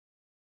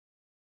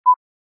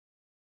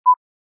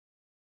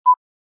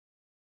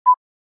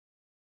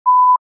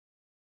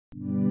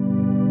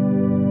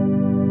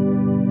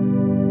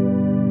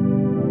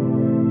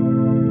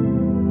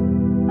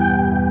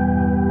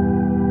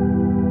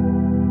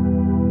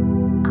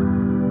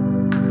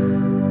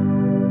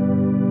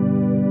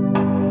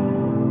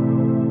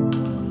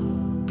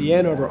The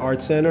Ann Arbor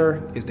Art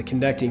Center is the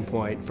connecting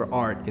point for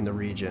art in the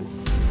region.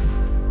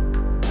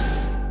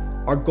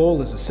 Our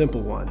goal is a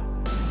simple one: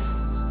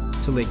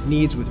 to link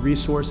needs with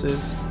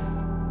resources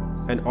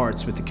and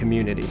arts with the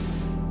community.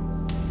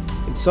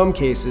 In some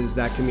cases,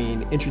 that can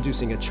mean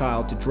introducing a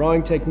child to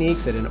drawing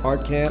techniques at an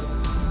art camp,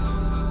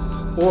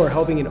 or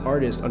helping an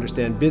artist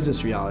understand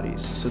business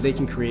realities so they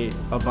can create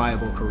a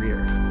viable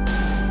career.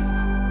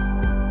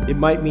 It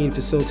might mean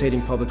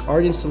facilitating public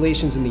art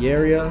installations in the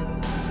area,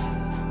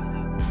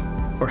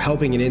 or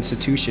helping an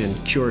institution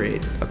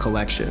curate a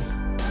collection,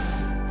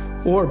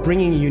 or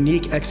bringing a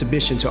unique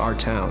exhibition to our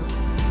town.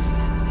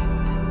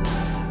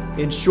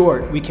 In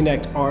short, we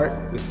connect art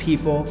with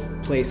people,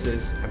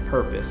 places, and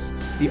purpose.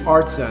 The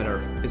Art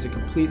Center is a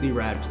completely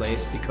rad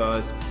place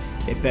because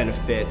it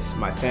benefits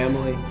my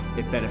family,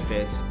 it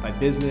benefits my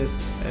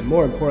business, and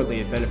more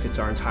importantly, it benefits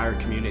our entire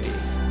community.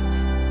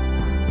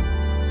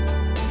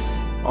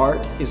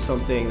 Art is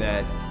something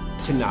that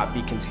cannot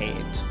be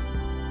contained.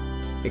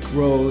 It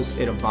grows,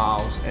 it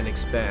evolves, and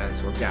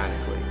expands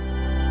organically.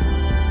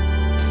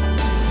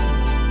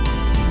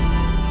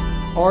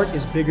 Art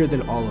is bigger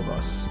than all of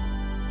us,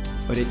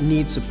 but it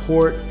needs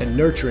support and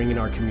nurturing in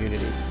our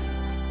community.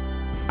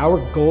 Our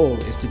goal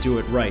is to do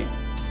it right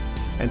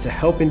and to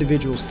help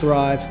individuals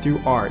thrive through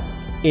art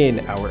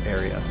in our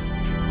area.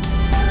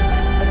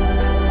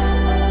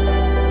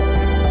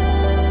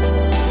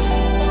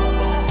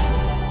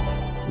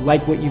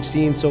 Like what you've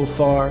seen so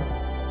far,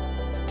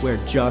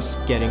 we're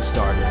just getting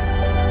started.